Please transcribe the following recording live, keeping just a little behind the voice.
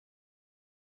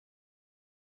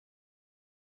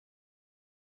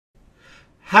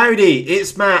Howdy,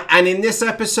 it's Matt, and in this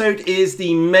episode is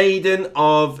the maiden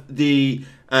of the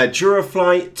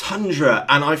Durafly Tundra,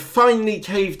 and I finally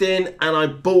caved in and I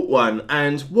bought one,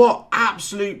 and what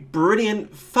absolute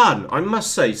brilliant fun, I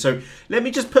must say. So let me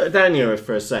just put it down here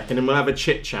for a second and we'll have a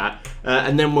chit chat,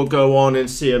 and then we'll go on and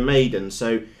see a maiden.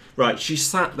 So right, she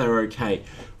sat there okay.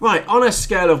 Right, on a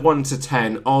scale of 1 to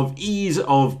 10 of ease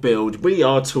of build, we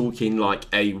are talking like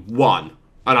a 1,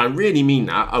 and I really mean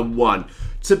that, a 1.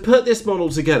 To put this model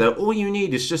together, all you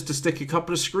need is just to stick a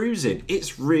couple of screws in.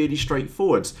 It's really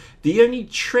straightforward. The only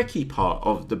tricky part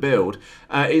of the build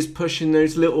is pushing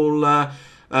those little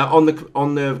on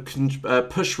the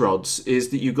push rods. Is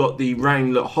that you got the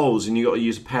round little holes, and you got to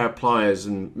use a pair of pliers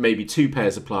and maybe 2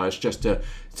 pairs of pliers just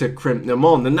to crimp them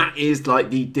on. And that is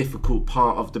like the difficult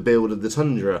part of the build of the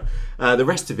Tundra. The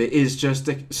rest of it is just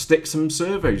to stick some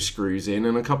servo screws in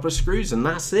and a couple of screws, and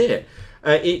that's it.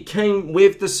 It came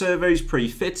with the servos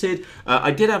pre-fitted.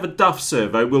 I did have a duff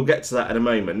servo, we'll get to that in a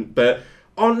moment, but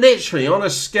literally on a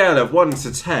scale of 1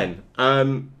 to 10,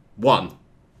 1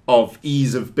 of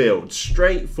ease of build.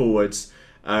 Straightforwards,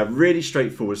 really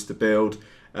straightforwards to build.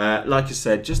 Like I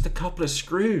said, just a couple of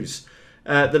screws.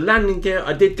 The landing gear,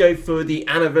 I did go for the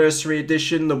anniversary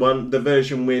edition, the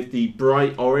version with the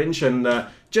bright orange, and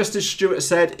just as Stuart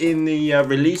said in the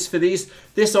release for these,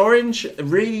 this orange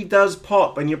really does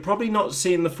pop, and you're probably not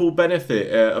seeing the full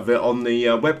benefit of it on the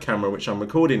web camera, which I'm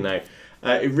recording now.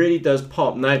 It really does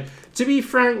pop. Now, to be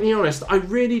frankly honest, I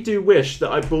really do wish that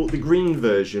I bought the green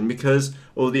version,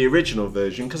 or the original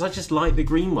version, because I just like the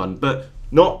green one, but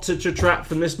not to detract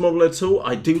from this model at all.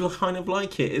 I do kind of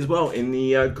like it as well in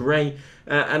the grey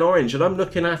and orange, and I'm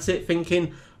looking at it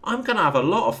thinking, I'm going to have a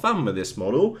lot of fun with this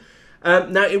model.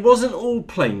 Now, it wasn't all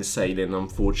plain sailing,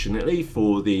 unfortunately,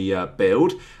 for the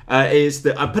build. Is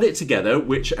that I put it together,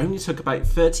 which only took about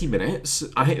 30 minutes.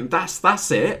 I think that's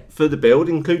it for the build,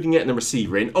 including getting the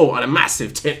receiver in. Oh, and a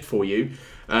massive tip for you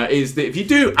is that if you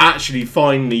do actually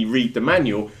finally read the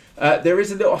manual, there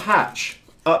is a little hatch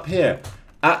up here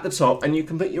at the top, and you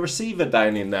can put your receiver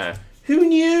down in there. Who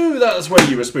knew that's where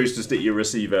you were supposed to stick your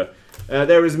receiver?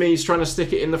 There was me trying to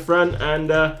stick it in the front,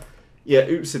 and yeah,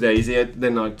 oops-a-daisy.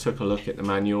 Then I took a look at the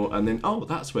manual, and then, oh,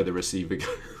 that's where the receiver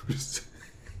goes.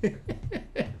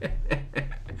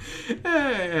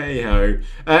 Hey-ho.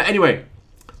 Anyway,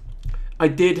 I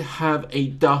did have a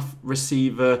duff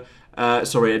receiver,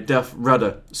 a duff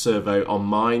rudder servo on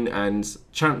mine, and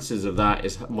chances of that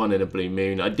is 1 in a blue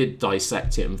moon. I did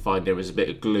dissect it and find there was a bit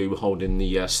of glue holding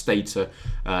the stator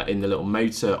in the little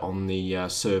motor on the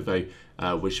servo,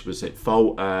 which was at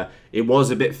fault. It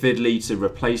was a bit fiddly to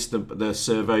replace the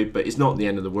servo, but it's not the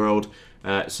end of the world.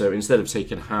 So instead of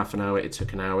taking half an hour, it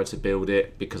took an hour to build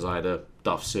it because I had a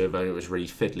duff servo and it was really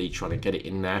fiddly trying to get it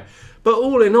in there. But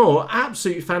all in all,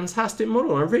 absolutely fantastic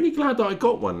model. I'm really glad that I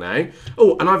got one now.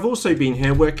 Oh, and I've also been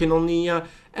here working on the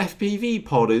FPV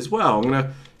pod as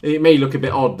well. It may look a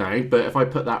bit odd now, but if I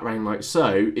put that round like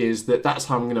so, that's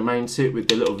how I'm going to mount it with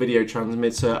the little video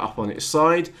transmitter up on its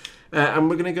side. And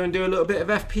we're going to go and do a little bit of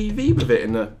FPV with it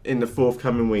in the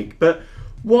forthcoming week. But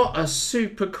what a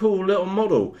super cool little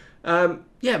model.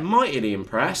 Yeah, mightily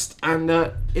impressed. And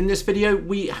in this video,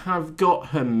 we have got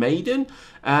her maiden.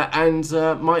 And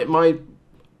my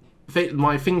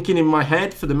thinking in my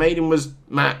head for the maiden was,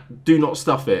 Matt, do not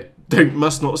stuff it.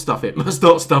 Must not stuff it. Must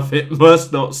not stuff it.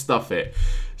 Must not stuff it.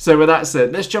 So with that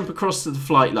said, let's jump across to the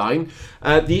flight line.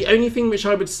 The only thing which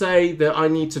I would say that I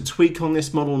need to tweak on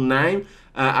this model now,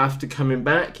 after coming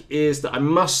back, is that I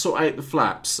must sort out the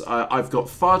flaps. I've got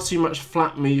far too much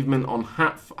flap movement on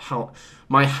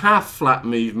my half flap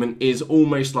movement is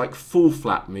almost like full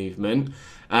flap movement,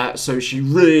 so she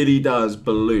really does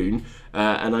balloon,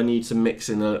 and I need to mix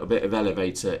in a little bit of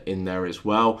elevator in there as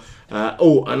well.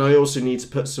 Oh, and I also need to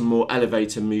put some more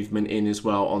elevator movement in as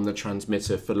well on the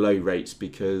transmitter for low rates,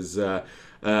 because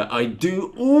I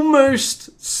do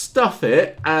almost stuff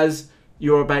it, as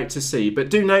you're about to see. But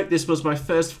do note, this was my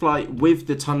first flight with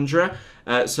the Tundra,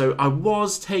 so I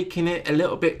was taking it a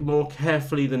little bit more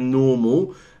carefully than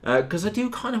normal, because I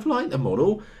do kind of like the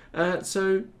model.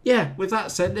 So yeah, with that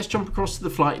said, let's jump across to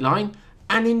the flight line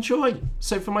and enjoy.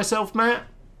 So for myself, Matt,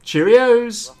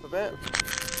 cheerios.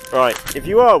 Right, if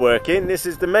you are working, this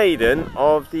is the maiden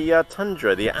of the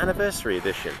Tundra, the anniversary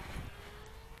edition.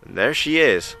 And there she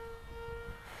is.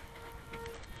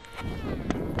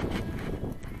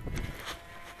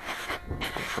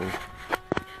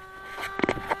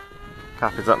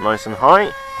 Cap is up nice and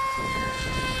high.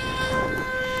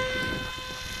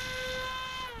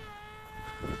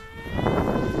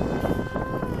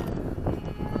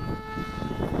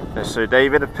 There's Sir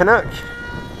David of Pinnock.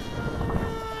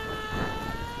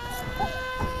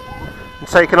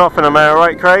 taking off in a minute,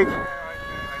 right, Craig?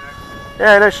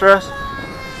 Yeah, no stress.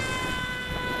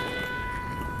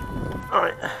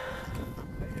 Alright.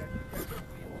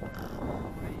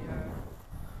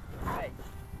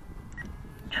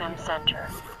 Trim center.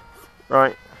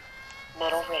 Right.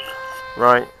 Middle rates.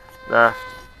 Right. Left.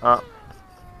 Up.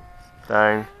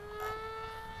 Down.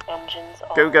 Engines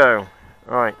on. Go, go.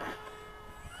 Right.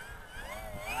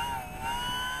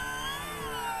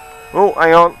 Oh,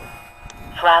 hang on.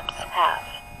 Flaps half.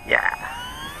 Yeah.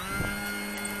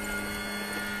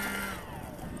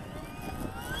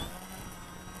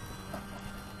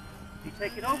 You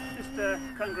take it off, just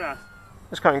cutting grass.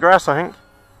 Just cutting grass, I think.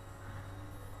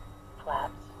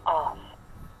 Flaps off.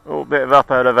 Oh, bit of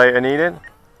up elevator needed.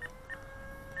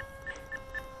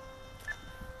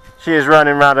 She is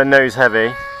running round her nose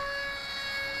heavy.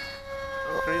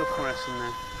 3 or 4S in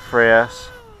there. 3S.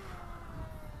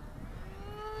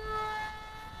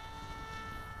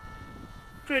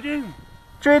 Doom.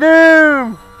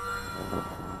 Doom!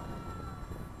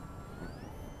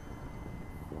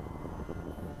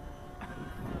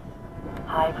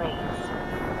 High rates.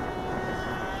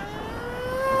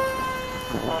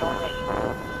 Middle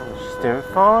rates. She's doing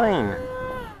fine.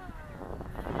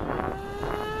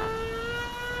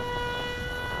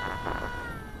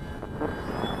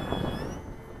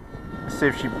 Let's see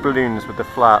if she balloons with the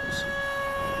flaps.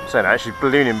 So now she's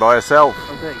ballooning by herself.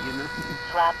 Okay, you know.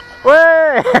 Flaps.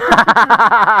 Way!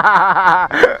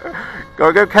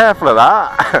 Gotta go careful of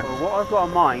that. Well, what I've got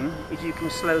on mine is you can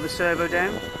slow the servo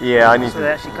down. Yeah, I need so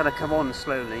they actually kind of come on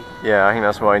slowly. Yeah, I think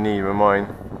that's what I need with mine.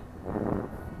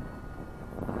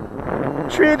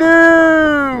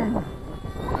 Tridoom!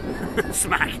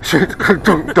 Smack!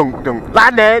 Dunk, dunk, dunk.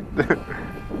 Landed!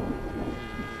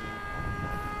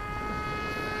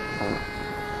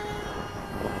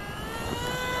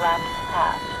 Flaps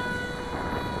half.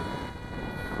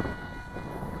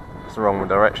 It's the wrong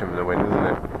direction for the wind, isn't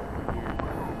it?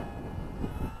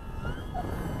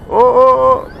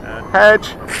 Oh! Hedge!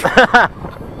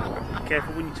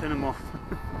 Careful when you turn them off.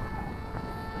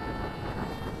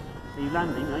 Are you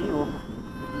landing, are you? Or?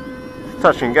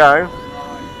 Touch and go.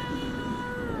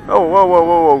 Oh, whoa, whoa,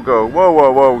 whoa, whoa, girl. Whoa,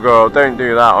 whoa, whoa, girl. Don't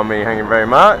do that on me, thank you very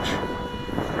much.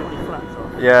 Flaps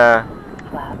off. Yeah.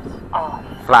 Flaps off.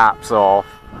 Flaps off.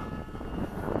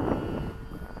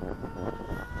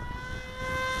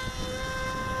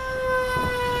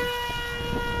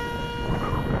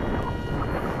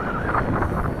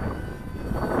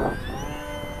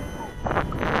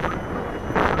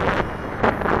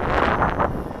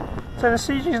 So the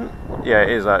siege isn't... Yeah, it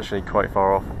is actually quite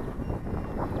far off.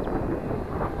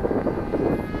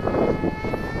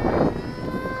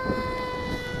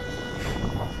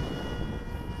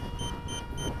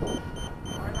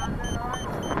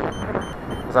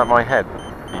 Is that my head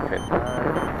beeping?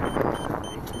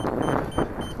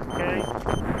 Okay.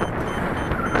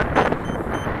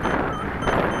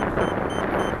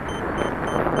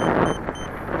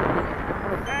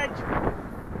 Hedge.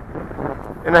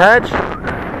 In the hedge?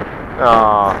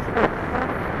 Ah.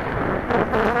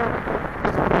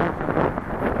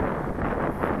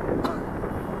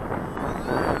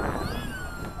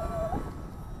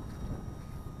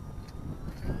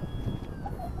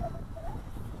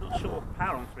 Not sure of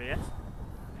power on 3S.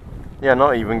 Yeah,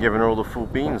 not even giving her all the full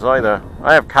beans either.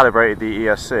 I have calibrated the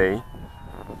ESC.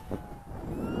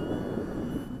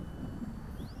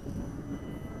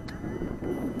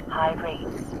 High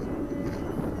rates.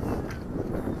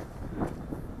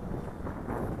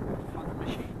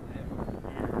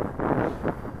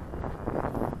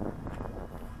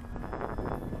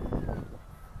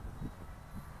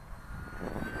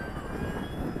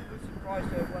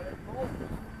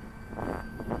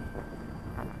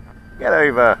 Get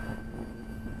over.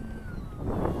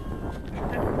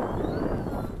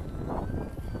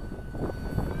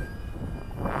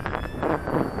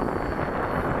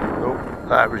 Oh,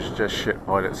 that was just shit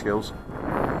pilot skills.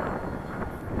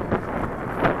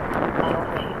 Middle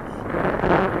rates.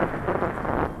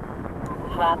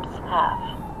 Flaps half.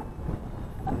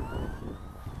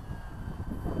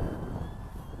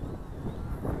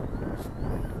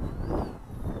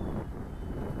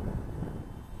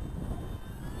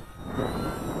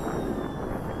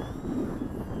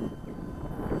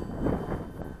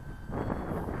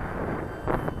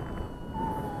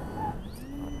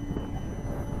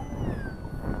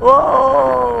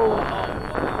 Whoa!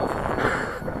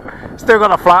 Still got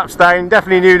the flaps down.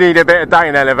 Definitely do need a bit of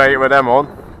down elevator with them on.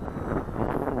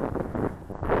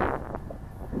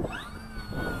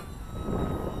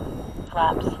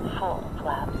 Flaps full.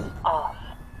 Flaps off.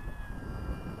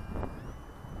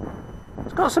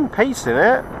 It's got some pace in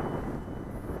it.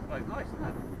 Quite nice, isn't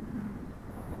it?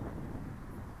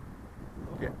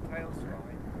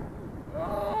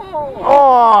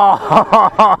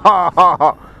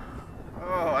 Oh,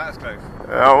 that's close.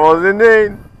 That was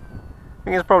indeed. I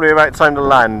think it's probably about time to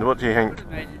land. What do you think?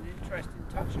 Made an interesting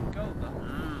touch and go, that.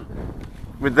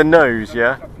 With the nose,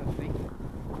 yeah?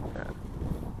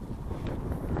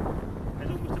 There's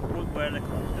almost a point where the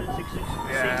confidence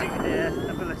exceeding their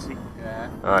ability. Yeah.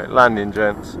 Alright, landing,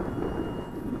 gents.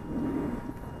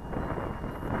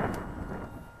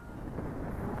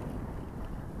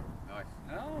 Nice.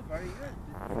 Oh, very good.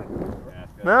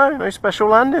 No special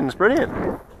landings. Brilliant.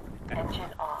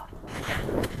 Engine off.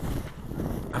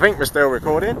 I think we're still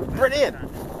recording. Brilliant.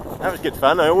 That was good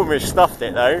fun. I almost stuffed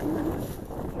it though.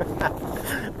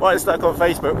 What I stuck on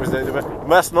Facebook was that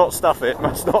must not stuff it,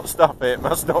 must not stuff it,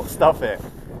 must not stuff it.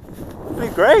 Flew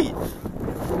great.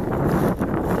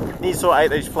 Need to sort out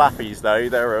those flappies though.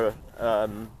 They're how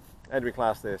do we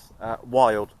class this?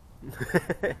 Wild.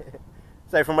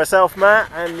 So for myself, Matt,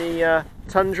 and the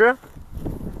Tundra,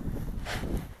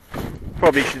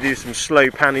 probably should do some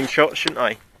slow panning shots, shouldn't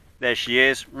I? There she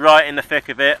is, right in the thick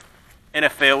of it, in a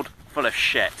field full of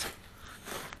shit.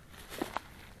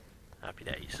 Happy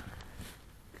days.